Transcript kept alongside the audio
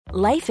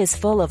Life is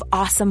full of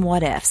awesome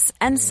what-ifs,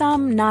 and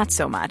some not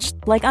so much,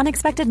 like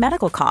unexpected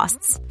medical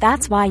costs.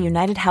 That's why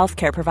United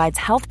Healthcare provides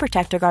Health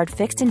Protector Guard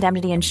fixed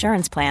indemnity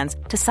insurance plans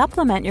to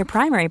supplement your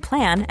primary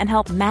plan and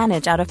help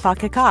manage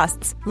out-of-pocket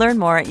costs. Learn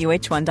more at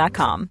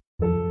uh1.com.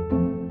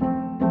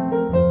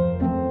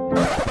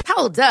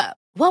 Hold up.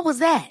 What was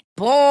that?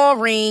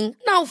 Boring.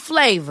 No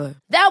flavor.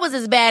 That was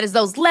as bad as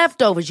those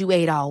leftovers you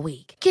ate all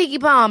week.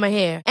 Keke Palmer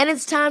here, and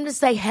it's time to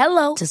say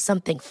hello to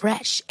something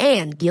fresh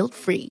and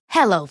guilt-free.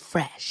 Hello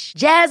Fresh.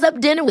 Jazz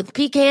up dinner with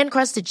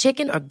pecan-crusted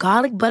chicken or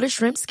garlic butter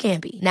shrimp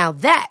scampi. Now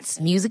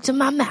that's music to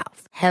my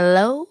mouth.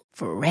 Hello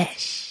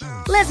Fresh.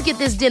 Let's get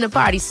this dinner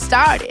party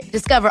started.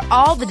 Discover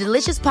all the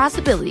delicious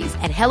possibilities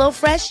at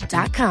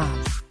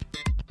hellofresh.com.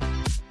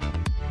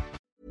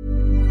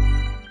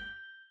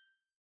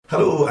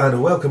 Hello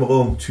and welcome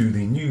along to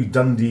the new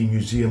Dundee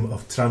Museum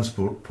of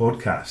Transport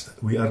podcast.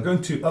 We are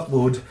going to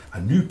upload a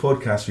new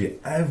podcast for you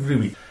every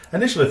week,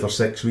 initially for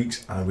 6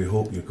 weeks, and we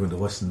hope you're going to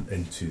listen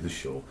into the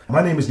show.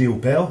 My name is Neil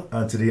Bell,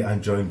 and today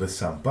I'm joined with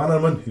Sam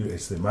Bannerman, who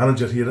is the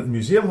manager here at the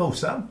museum. Hello,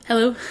 Sam.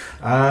 Hello.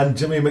 And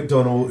Jimmy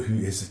McDonald, who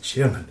is the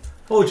chairman.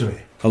 Hello, Jimmy.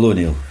 Hello,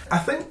 Neil. I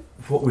think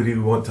what we really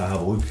want to have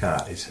a look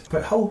at is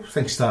about how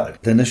things started.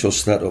 The initial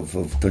start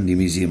of Dundee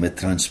Museum of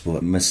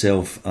Transport,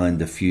 myself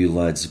and a few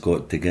lads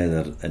got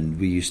together, and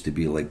we used to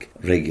be like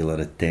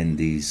regular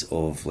attendees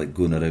of like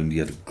going around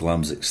your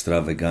Glams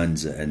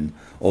Extravaganza and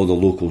all the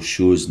local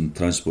shows and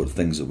transport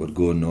things that were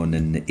going on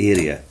in the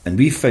area. And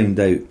we found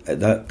out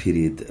at that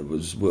period,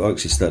 we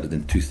actually started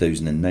in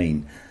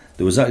 2009,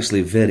 there was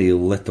actually very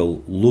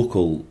little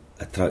local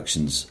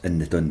attractions in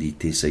the Dundee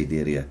Tayside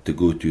area to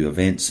go to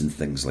events and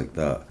things like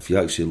that. If you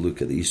actually look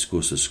at the east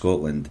coast of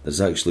Scotland, there's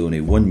actually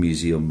only one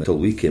museum until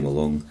we came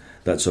along.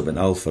 That's up in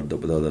Alford,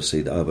 up the other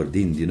side of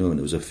Aberdeen, and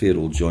it was a fair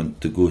old jaunt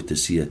to go to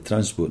see a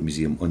transport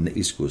museum on the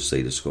east coast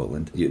side of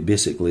Scotland.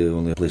 Basically, the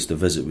only place to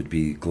visit would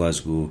be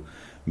Glasgow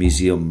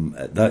Museum.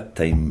 At that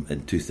time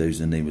in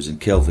 2009 was in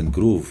Kelvin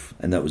Grove,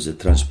 and that was the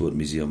transport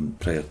museum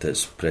prior to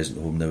its present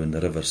home now in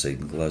the Riverside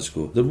in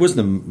Glasgow. There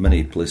wasn't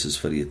many places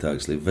for you to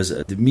actually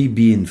visit. Me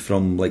being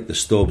from like the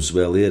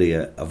Stobswell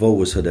area, I've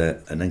always had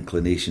an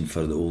inclination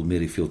for the old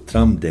Maryfield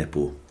tram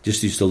depot.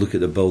 Just used to look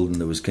at the building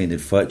that was kind of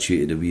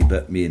infatuated a wee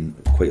bit, me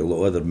and quite a lot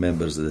of other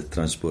members of the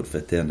transport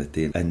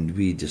fraternity, and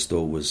we just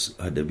always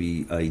had a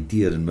wee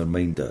idea in my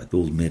mind that the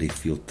old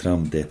Maryfield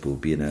tram depot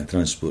being a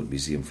transport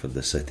museum for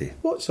the city.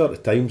 What sort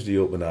of times do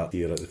you open up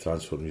here at the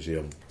Transport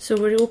Museum? So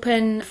we're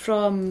open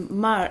from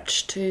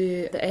March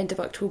to the end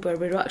of October.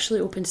 We're actually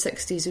open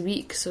 6 days a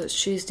week, so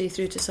it's Tuesday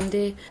through to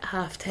Sunday,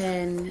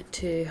 10:30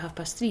 to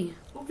 3:30.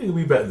 Looking a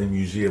wee bit at the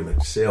museum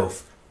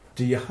itself,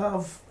 do you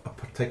have a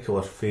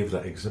particular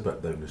favourite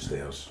exhibit down the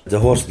stairs? The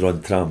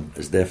horse-drawn tram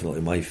is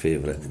definitely my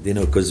favourite,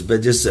 because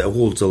it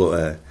holds a lot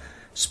of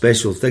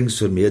special things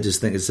for me. I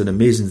just think it's an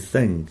amazing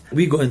thing.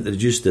 We got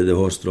introduced to the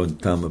horse-drawn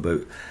tram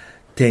about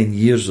 10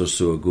 years or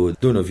so ago.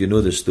 Don't know if you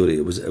know the story.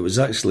 It was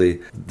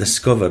actually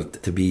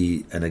discovered to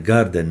be in a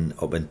garden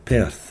up in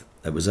Perth.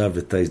 It was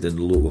advertised in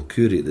the local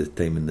Curie at the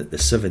time in the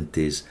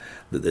 70s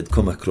that they'd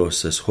come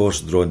across this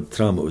horse-drawn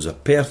tram. It was a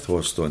Perth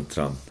horse-drawn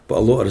tram. But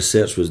a lot of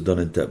research was done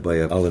into it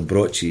by Alan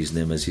Brochy, his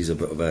name is. He's a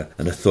bit of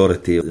an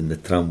authority in the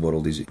tram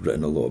world. He's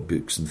written a lot of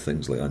books and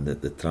things like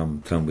that,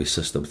 the tramway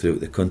system throughout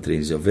the country.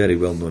 He's a very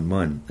well-known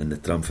man in the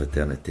tram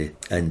fraternity.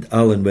 And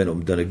Alan went up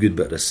and done a good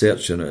bit of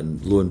research on it,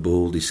 and lo and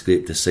behold, he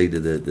scraped the side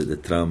of the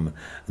tram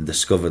and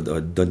discovered a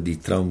Dundee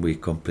Tramway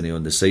Company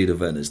on the side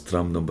of it, and it's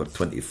tram number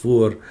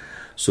 24.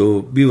 So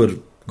we were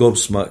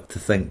gobsmacked to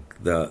think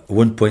that at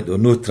one point there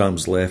were no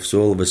trams left,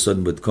 so all of a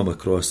sudden we'd come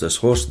across this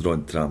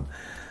horse-drawn tram.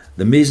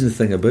 The amazing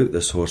thing about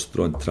this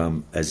horse-drawn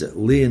tram is it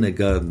lay in a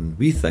garden.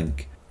 We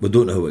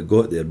don't know how it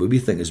got there, but we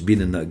think it's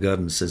been in that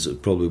garden since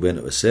it probably went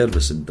out of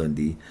service in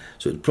Dundee.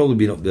 So it's probably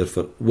been up there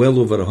for well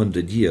over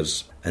 100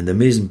 years. And the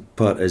amazing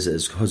part is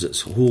it has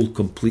its whole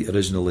complete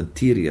original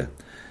interior.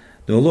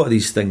 Now, a lot of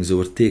these things, they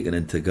were taken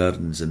into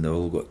gardens and they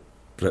all got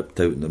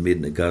ripped out and they're made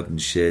into garden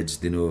sheds,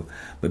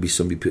 maybe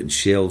somebody putting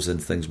shelves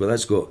and things, but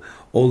that's got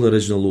all the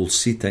original old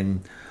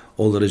seating,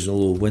 all the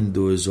original old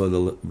windows, all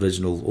the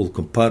original old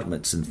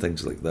compartments and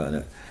things like that in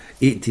it.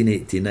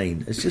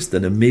 1889, it's just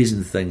an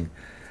amazing thing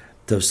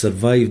to have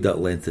survived that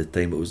length of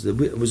time. It was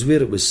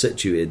where it was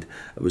situated.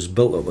 It was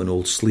built up on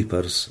old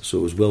sleepers, so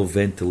it was well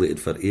ventilated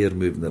for air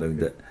moving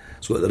around it.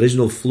 It's got the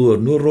original floor,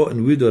 no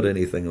rotten wood or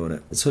anything on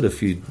it. It's had a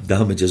few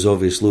damages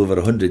obviously over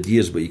 100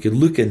 years, but you can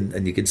look in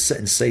and you can sit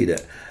inside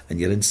it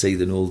and you're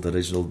inside an old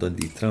original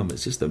Dundee tram.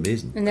 It's just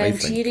amazing. And the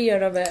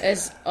interior of it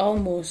is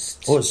almost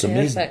it's perfect.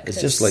 Amazing.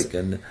 It's just like,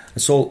 and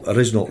it's all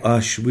original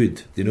ash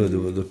wood. They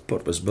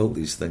purpose built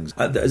these things.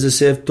 And as I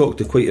say, I've talked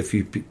to quite a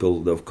few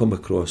people that have come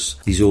across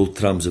these old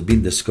trams, have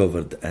been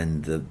discovered,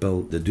 and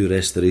they do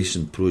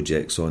restoration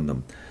projects on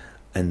them.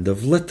 And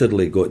they've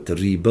literally got to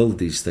rebuild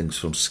these things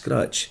from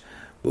scratch.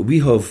 But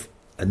we have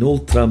an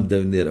old tram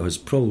down there that has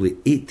probably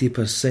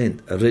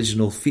 80%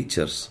 original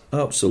features.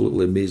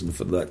 Absolutely amazing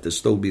for that to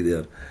still be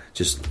there,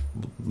 just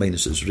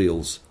minus its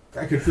rails.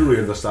 I can fully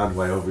understand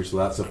why, obviously,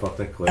 that's a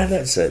particular... And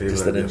that's it,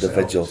 just an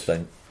individual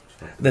thing.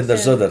 Then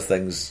there's other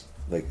things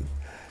like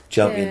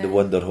Champion the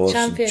Wonder Horse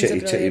Champions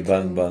and Chitty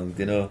Bang Bang,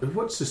 you know. And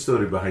what's the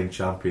story behind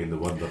Champion the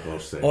Wonder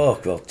Horse then? Oh,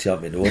 well,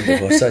 Champion the Wonder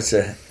Horse, that's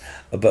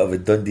a bit of a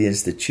Dundee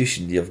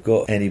institution. You've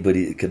got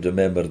anybody that could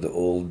remember the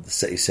old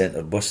city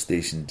centre bus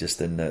station just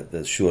in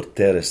the short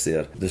terrace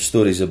there. The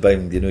stories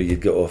abound, you know.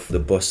 You'd get off the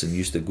bus and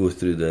used to go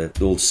through the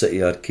old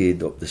city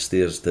arcade up the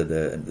stairs to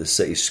the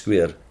city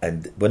square,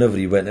 and whenever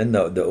you went in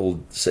the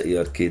old city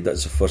arcade,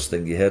 that's the first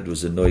thing you heard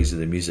was the noise of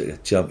the music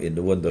of Champion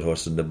the Wonder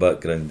Horse in the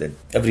background. And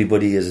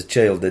everybody as a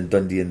child in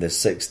Dundee in the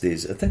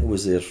 60s, I think it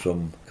was there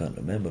from, I can't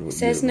remember what it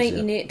says year it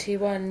was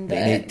 1981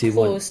 there. that it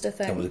closed, I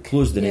think. It was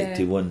closed in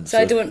 81. So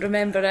I don't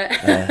remember it.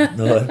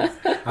 No,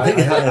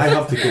 I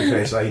have to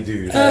confess, I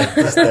do.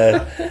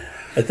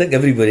 I think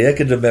everybody, I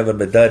can remember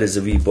my dad as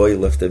a wee boy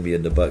lifting me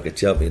in the back of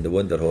Champion the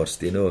Wonder Horse,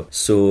 you know.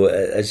 So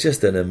it's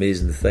just an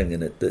amazing thing,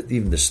 and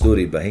even the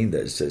story behind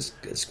it is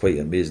it's quite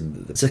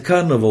amazing. It's a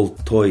carnival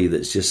toy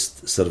that's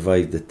just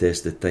survived the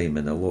test of time,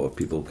 and a lot of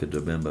people could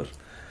remember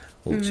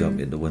old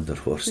Champion the Wonder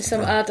Horse.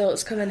 Some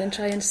adults come in and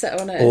try and sit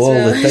on it all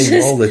as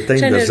well. all the time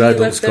Trying there's to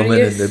adults relive come their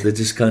in and youth. they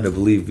just can't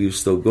believe we've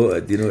still got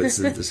it, you know.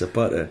 It's a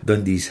part of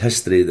Dundee's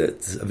history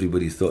that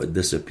everybody thought had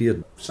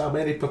disappeared. Sam,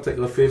 any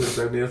particular favourite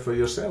down there for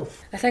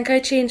yourself? I think I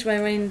change my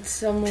mind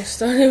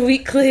almost on a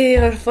weekly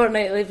or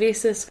fortnightly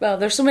basis. Well,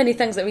 there's so many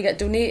things that we get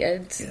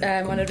donated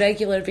on a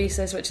regular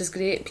basis, which is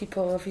great.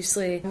 People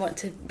obviously want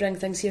to bring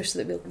things here so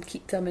that we'll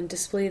keep them and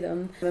display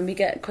them, and we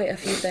get quite a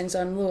few things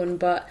on loan.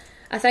 But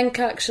I think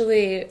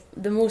actually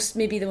the most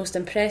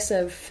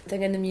impressive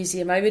thing in the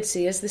museum, I would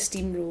say, is the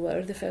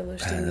steamroller, the Fowler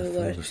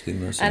steamroller.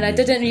 And I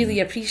didn't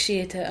really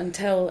appreciate it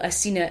until I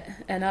seen it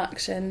in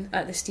action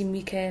at the Steam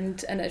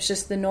Weekend, and it's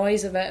just the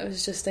noise of it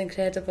was just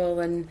incredible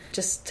and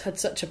just had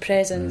such a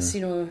presence.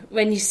 You know,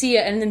 when you see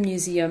it in the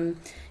museum,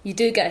 you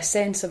do get a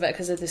sense of it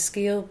because of the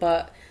scale,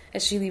 but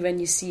it's really when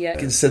you see it.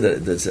 Consider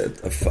it as a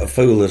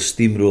Fowler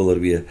steamroller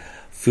with a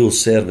full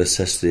service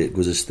history. It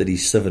goes a steady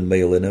 7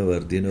 mile an hour.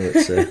 Do you know,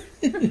 it's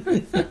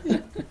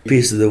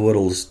pace of the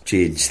world's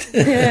changed.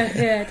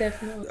 yeah,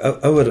 definitely.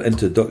 Our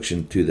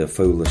introduction to the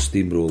Fowler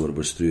steamroller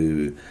was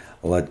through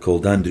a lad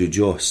called Andrew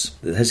Joss.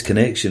 His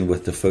connection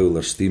with the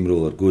Fowler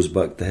steamroller goes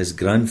back to his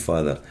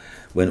grandfather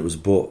when it was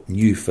bought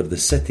new for the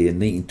city in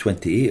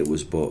 1928. It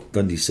was bought.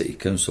 Dundee City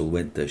Council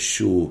went to a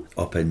show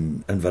up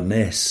in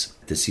Inverness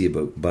to see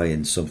about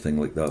buying something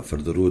like that for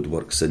the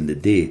roadworks in the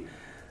day,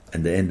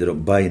 and they ended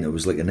up buying it. It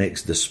was like an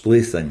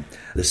ex-display thing.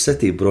 The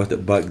city brought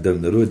it back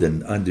down the road,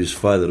 and Andrew's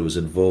father was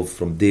involved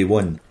from day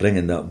one,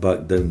 bringing that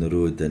back down the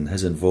road. And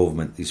his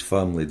involvement, his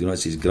family, you know,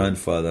 it's his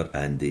grandfather,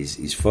 and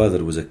his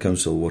father was a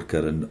council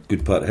worker, and a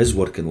good part of his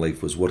working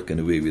life was working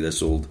away with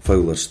this old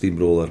Fowler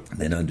steamroller. And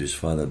then Andrew's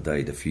father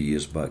died a few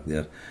years back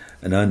there,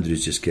 and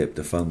Andrew's just kept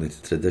the family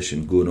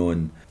tradition going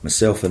on.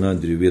 Myself and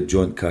Andrew, we're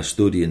joint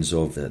custodians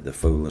of the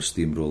Fowler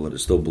steamroller. It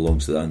still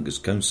belongs to the Angus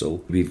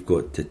Council. We've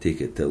got to take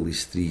it to at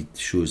least 3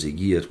 shows a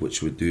year,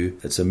 which we do.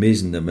 It's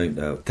amazing the amount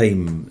of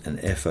time and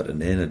effort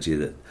and energy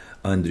that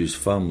Andrew's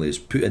family has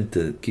put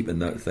into keeping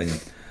that thing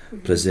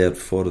preserved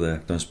for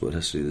the transport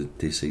history of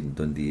the Tayside and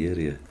Dundee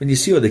area. When you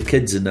see all the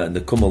kids in that and they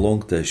come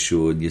along to a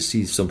show and you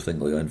see something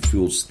like that in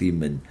full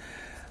steam and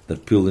they're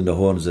pulling the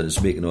horns and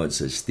it's making all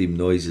its steam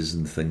noises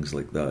and things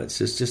like that. It's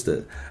just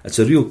it's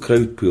a real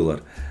crowd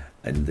puller,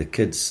 and the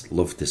kids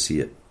love to see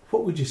it.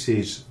 What would you say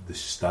is the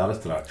star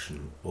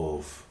attraction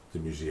of the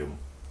museum?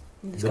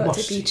 It's got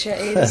to be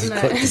Chitty, isn't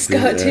it?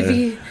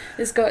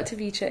 It's got to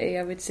be Chitty,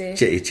 I would say.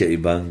 Chitty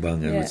Bang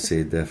Bang, I would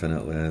say,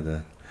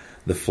 definitely.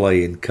 The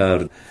flying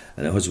car,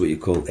 and it has what you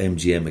call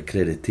MGM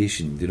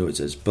accreditation. You know,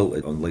 it's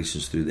built on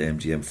licence through the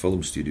MGM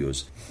Film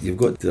Studios. You've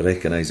got to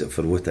recognise it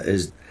for what it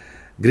is.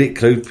 Great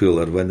crowd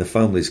puller. When the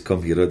families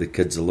come here, all the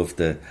kids will love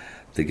to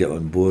get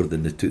on board,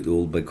 and they took the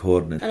old big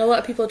horn. And a lot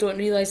of people don't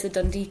realise the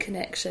Dundee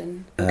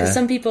connection, because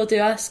some people do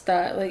ask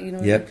that, like, you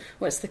know,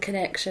 what's the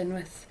connection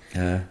with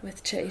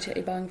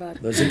Chitty Bang Bang?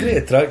 It's a great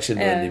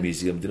attraction in the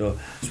museum, you know.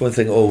 It's one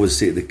thing I always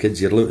say to the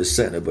kids: you're allowed to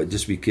sit in it, but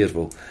just be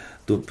careful.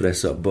 Don't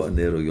press that button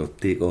there or you'll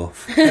take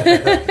off.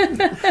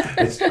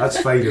 That's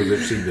fine if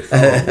they've seen the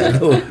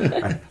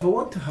film. I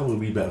want to have a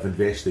wee bit of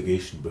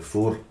investigation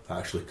before I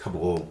actually come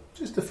along,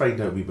 just to find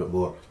out a wee bit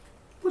more.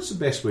 What's the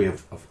best way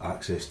of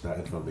access to that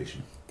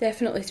information?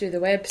 Definitely through the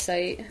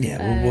website.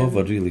 Yeah, we have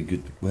a really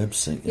good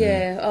website.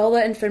 Yeah, all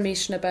that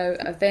information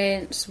about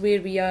events,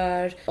 where we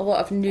are, a lot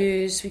of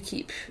news. We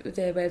keep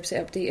the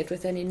website updated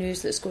with any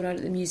news that's going on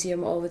at the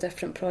museum, all the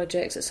different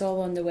projects. It's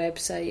all on the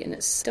website, and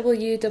it's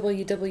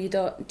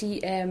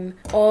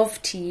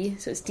www.dmoft,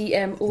 so it's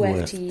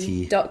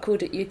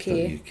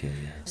dmoft.co.uk.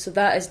 So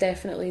that is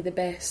definitely the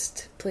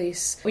best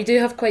place. We do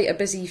have quite a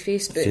busy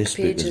Facebook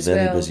page as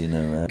well. Busy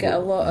now, Get a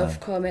lot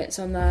of comments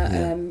on that,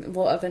 a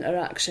lot of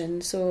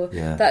interaction. So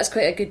that's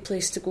quite a good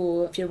place to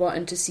go if you're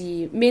wanting to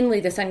see mainly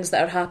the things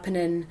that are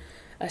happening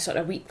a sort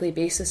of weekly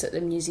basis at the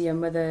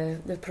museum, with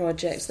the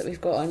projects that we've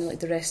got on, like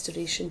the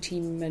restoration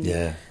team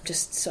and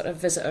just sort of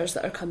visitors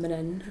that are coming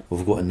in.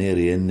 We've got an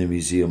area in the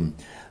museum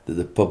that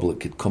the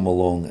public could come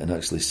along and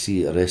actually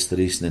see a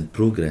restoration in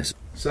progress.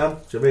 Sam,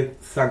 Jimmy,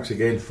 thanks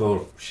again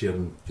for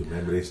sharing your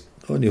memories.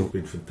 Oh, Neil. It's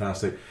been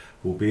fantastic.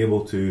 We'll be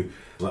able to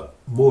let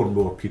more and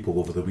more people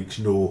over the weeks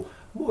know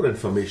more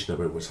information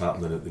about what's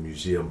happening at the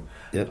museum.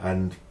 Yep.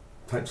 And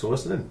thanks for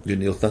listening. Good,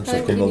 Neil. Thanks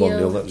Thank for coming you, along, Neil.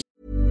 Neil. That was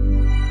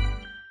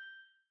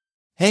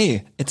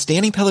Hey, it's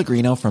Danny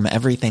Pellegrino from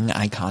Everything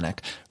Iconic.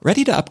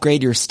 Ready to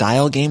upgrade your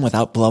style game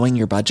without blowing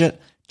your budget?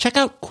 Check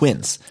out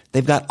Quince.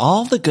 They've got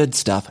all the good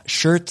stuff,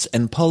 shirts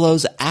and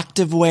polos,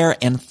 activewear,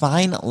 and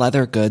fine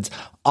leather goods,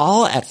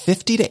 all at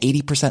 50 to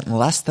 80%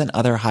 less than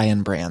other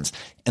high-end brands.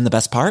 And the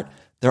best part?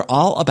 They're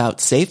all about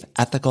safe,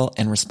 ethical,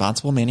 and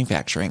responsible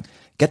manufacturing.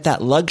 Get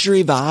that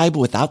luxury vibe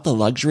without the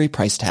luxury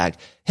price tag.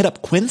 Hit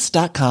up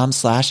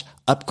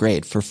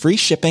quince.com/upgrade for free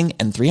shipping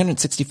and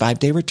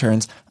 365-day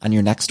returns on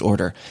your next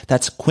order.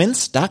 That's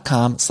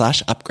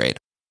quince.com/upgrade.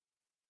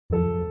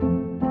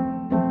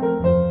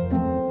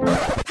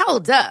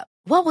 Hold up.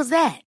 What was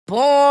that?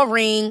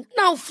 Boring.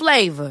 No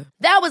flavor.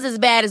 That was as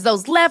bad as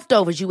those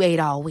leftovers you ate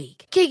all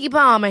week. Keke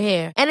Palmer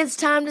here, and it's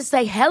time to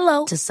say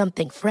hello to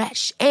something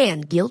fresh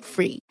and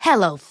guilt-free.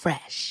 Hello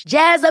Fresh.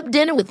 Jazz up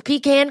dinner with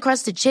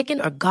pecan-crusted chicken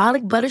or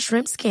garlic butter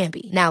shrimp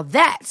scampi. Now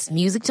that's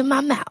music to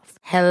my mouth.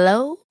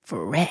 Hello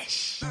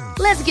Fresh.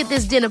 Let's get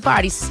this dinner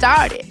party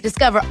started.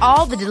 Discover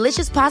all the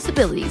delicious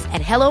possibilities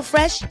at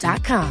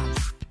HelloFresh.com.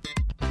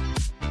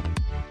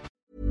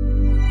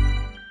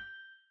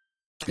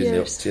 good,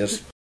 Neil. Cheers.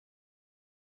 Cheers.